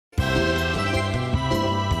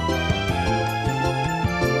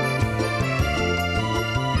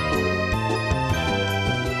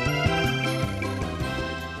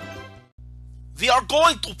are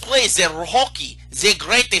going to play the hockey, the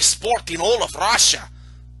greatest sport in all of Russia.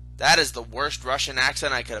 That is the worst Russian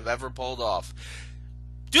accent I could have ever pulled off.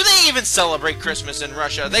 Do they even celebrate Christmas in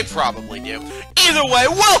Russia? They probably do. Either way,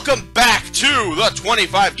 welcome back to the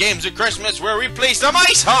 25 Games of Christmas, where we play some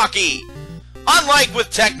ice hockey! Unlike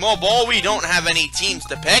with Tecmo Bowl, we don't have any teams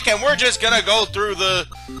to pick, and we're just gonna go through the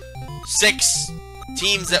 6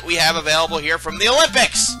 teams that we have available here from the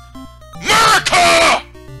Olympics. America!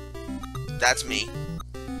 That's me.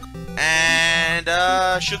 And,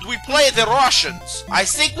 should we play the Russians? I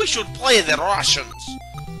think we should play the Russians.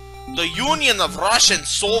 The Union of Russian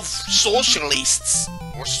Socialists.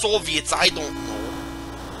 Or Soviets, I don't know.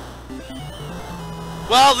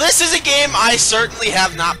 Well, this is a game I certainly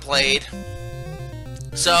have not played.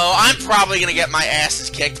 So, I'm probably gonna get my asses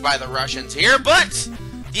kicked by the Russians here, but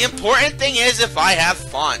the important thing is if I have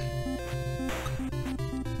fun.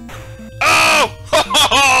 Oh! Ho, ho,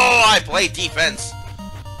 ho! I play defense.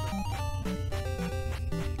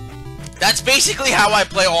 That's basically how I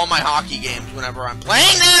play all my hockey games whenever I'm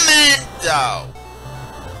playing them, and... oh.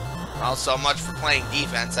 Well, so much for playing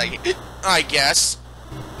defense, I guess.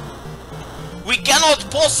 We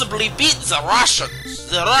cannot possibly beat the Russians.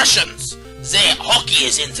 The Russians. The hockey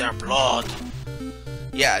is in their blood.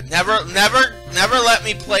 Yeah, never let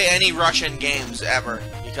me play any Russian games, ever.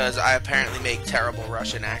 Because I apparently make terrible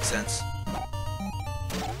Russian accents.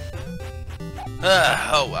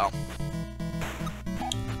 Oh well.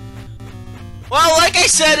 Well, like I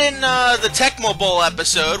said in the Tecmo Bowl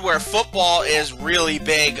episode, where football is really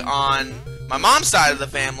big on my mom's side of the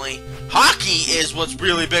family, hockey is what's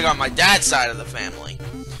really big on my dad's side of the family.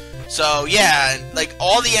 So, yeah, like,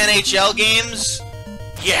 all the NHL games,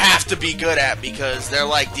 you have to be good at, because they're,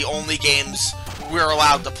 like, the only games we're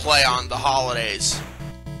allowed to play on the holidays.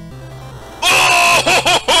 Oh!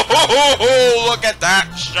 Look at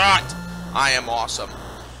that shot! I am awesome.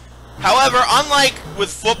 However, unlike with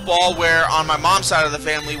football, where on my mom's side of the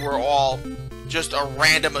family we're all just a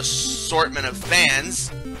random assortment of fans,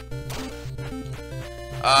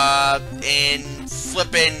 in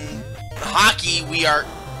flippin' hockey we are...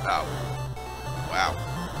 oh. Wow.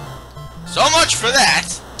 So much for that!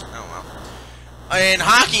 Oh well. In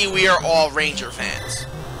hockey we are all Ranger fans.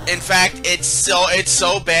 In fact, it's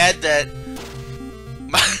so bad that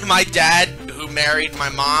my dad, who married my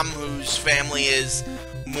mom, whose family is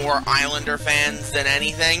more Islander fans than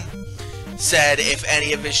anything, said if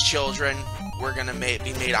any of his children were gonna be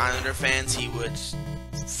made Islander fans, he would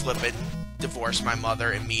flip it, divorce my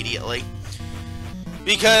mother immediately.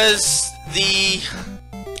 Because the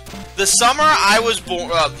summer I was born,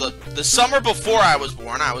 the summer before I was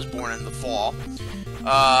born in the fall.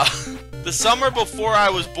 The summer before I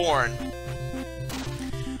was born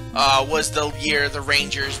was the year the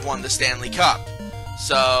Rangers won the Stanley Cup.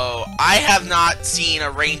 So, I have not seen a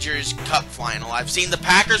Rangers Cup final. I've seen the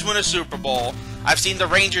Packers win a Super Bowl. I've seen the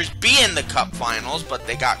Rangers be in the Cup finals, but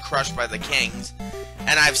they got crushed by the Kings.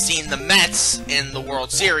 And I've seen the Mets in the World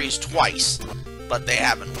Series twice, but they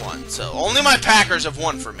haven't won. So, only my Packers have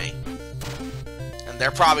won for me. And they're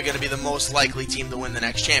probably going to be the most likely team to win the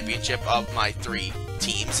next championship of my 3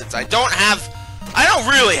 teams, since I don't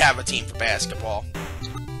really have a team for basketball.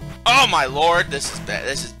 Oh my lord, this is bad.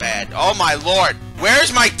 This is bad. Oh my lord,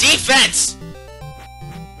 where's my defense?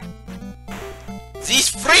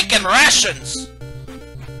 These freaking Russians!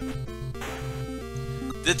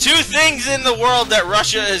 The 2 things in the world that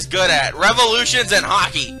Russia is good at: revolutions and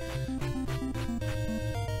hockey.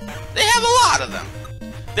 They have a lot of them.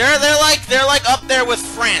 They're like up there with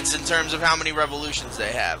France in terms of how many revolutions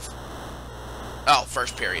they have. Oh,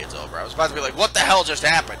 first period's over. I was about to be like, what the hell just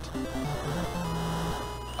happened?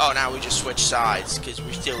 Oh, now we just switch sides, because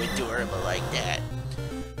we're still endurable like that.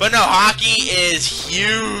 But no, hockey is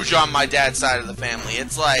huge on my dad's side of the family.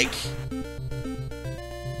 It's like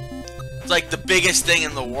the biggest thing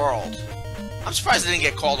in the world. I'm surprised they didn't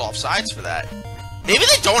get called offsides for that. Maybe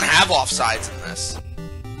they don't have offsides in this.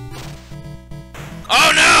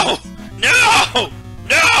 Oh no! No!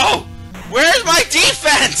 No! Where's my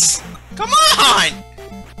defense? Come on!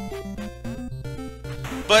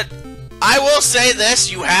 But I will say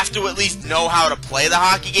this, you have to at least know how to play the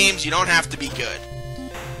hockey games. You don't have to be good.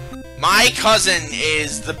 My cousin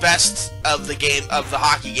is the best of the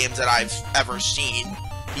hockey games that I've ever seen.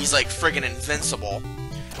 He's like friggin' invincible.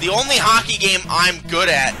 The only hockey game I'm good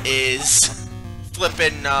at is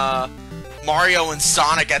flippin' Mario and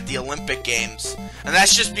Sonic at the Olympic Games. And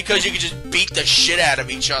that's just because you can just beat the shit out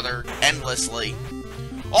of each other endlessly.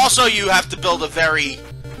 Also, you have to build a very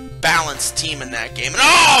balanced team in that game. And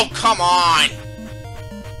oh, come on!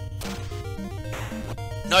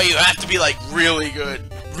 No, you have to be like really good.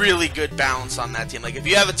 really good balance on that team. Like, if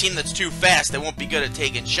you have a team that's too fast, they won't be good at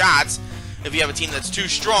taking shots. If you have a team that's too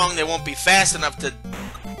strong, they won't be fast enough to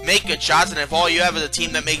make good shots. And if all you have is a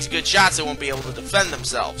team that makes good shots, they won't be able to defend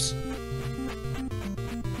themselves.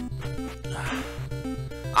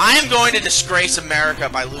 I am going to disgrace America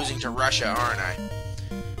by losing to Russia, aren't I?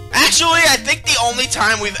 Actually, I think the only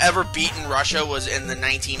time we've ever beaten Russia was in the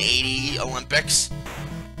 1980 Olympics.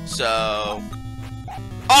 So...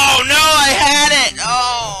 Oh, no, I had it!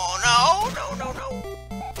 Oh, no.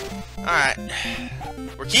 Alright.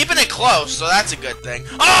 We're keeping it close, so that's a good thing.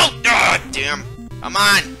 Oh, God damn. Come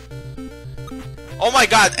on. Oh, my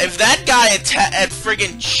God. If that guy had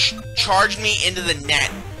friggin' charged me into the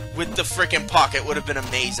net with the frickin' puck, it would have been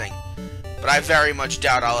amazing. But I very much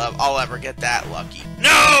doubt I'll ever get that lucky.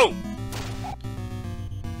 No!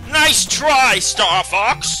 Nice try, Star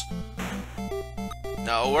Fox!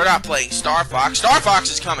 No, we're not playing Star Fox. Star Fox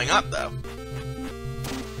is coming up, though.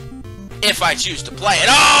 If I choose to play it.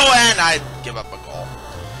 Oh, and I give up a goal.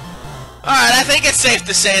 Alright, I think it's safe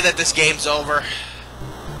to say that this game's over.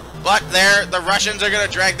 But the Russians are going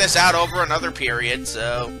to drag this out over another period,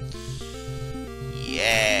 so...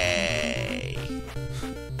 Yay.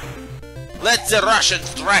 Let the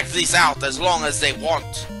Russians drag this out as long as they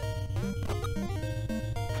want.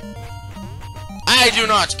 I do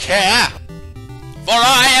not care. For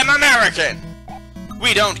I am American!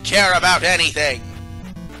 We don't care about anything.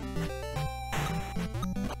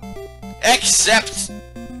 Except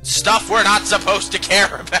stuff we're not supposed to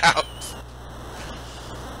care about.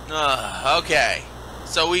 Okay.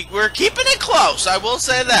 So we're keeping it close, I will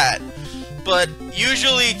say that. But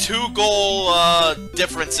usually 2-goal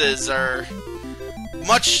differences are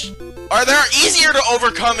they're easier to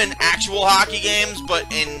overcome in actual hockey games, but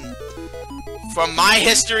from my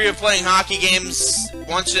history of playing hockey games,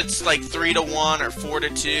 once it's like 3-1 or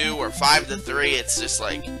 4-2 or 5-3, it's just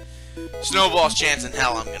like snowball's chance in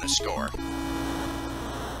hell I'm gonna score.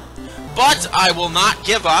 But I will not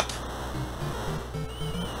give up.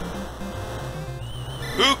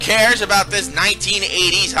 Who cares about this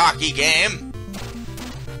 1980s hockey game?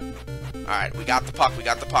 Alright, we got the puck, we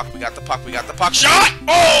got the puck, we got the puck, we got the puck. Shot!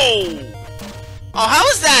 Oh! Oh, how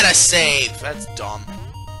is that a save? That's dumb.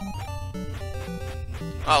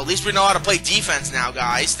 Oh, at least we know how to play defense now,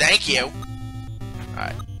 guys. Thank you.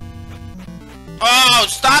 Alright. Oh,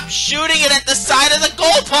 stop shooting it at the side of the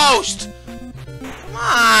goalpost! Come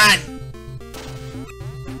on!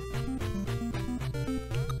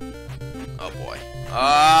 Oh, boy.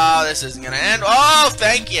 Oh, this isn't gonna end. Oh,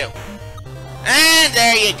 thank you. And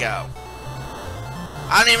there you go.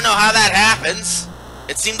 I don't even know how that happens.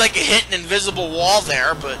 It seemed like it hit an invisible wall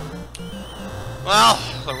there, but... Well,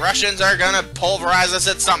 the Russians are gonna pulverize us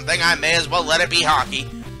at something. I may as well let it be hockey.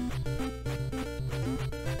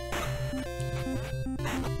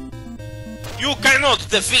 You cannot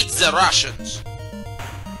defeat the Russians.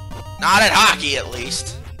 Not at hockey, at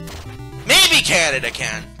least. Maybe Canada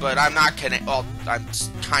can, but I'm not well, I'm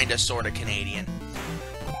kinda sorta Canadian.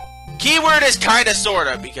 Keyword is kinda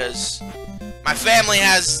sorta, because my family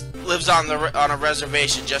lives on a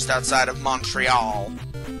reservation just outside of Montreal.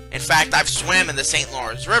 In fact, I've swam in the St.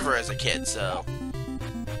 Lawrence River as a kid, so...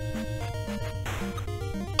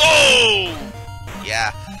 Oh!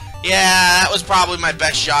 Yeah. Yeah, that was probably my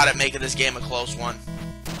best shot at making this game a close one.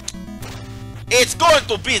 It's going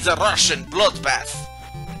to be the Russian bloodbath.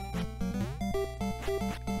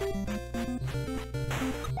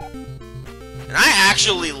 And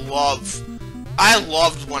I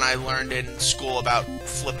loved when I learned in school about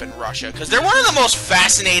flippin' Russia, because they're one of the most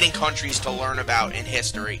fascinating countries to learn about in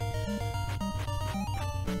history.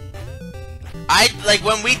 Like,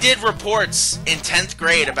 when we did reports in 10th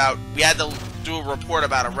grade we had to do a report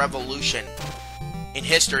about a revolution in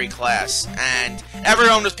history class, and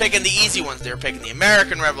everyone was picking the easy ones. They were picking the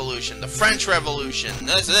American Revolution, the French Revolution,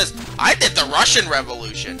 this. I did the Russian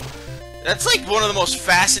Revolution. That's, like, one of the most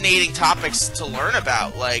fascinating topics to learn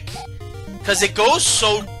about, like... Because it goes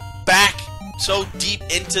so deep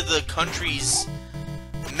into the country's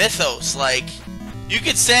mythos. Like, you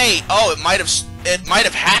could say, oh, it might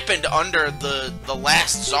have happened under the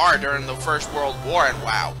last Tsar during the First World War, and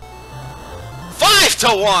wow.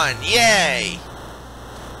 5-1! Yay!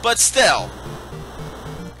 But still,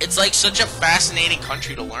 it's like such a fascinating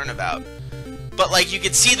country to learn about. But, like, you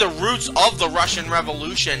could see the roots of the Russian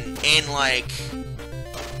Revolution in, like,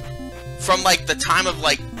 from, like, the time of,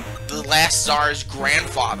 like, the last Tsar's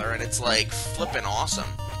grandfather, and it's like flippin' awesome.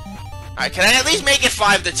 Alright, can I at least make it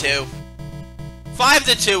 5-2?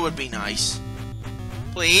 5-2 would be nice.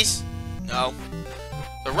 Please? No.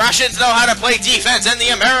 The Russians know how to play defense and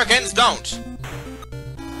the Americans don't.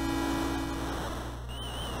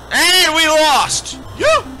 And we lost!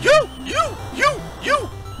 You!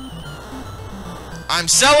 I'm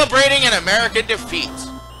celebrating an American defeat.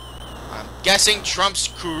 I'm guessing Trump's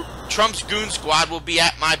goon squad will be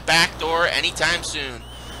at my back door anytime soon.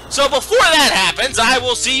 So before that happens, I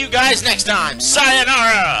will see you guys next time.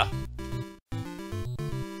 Sayonara!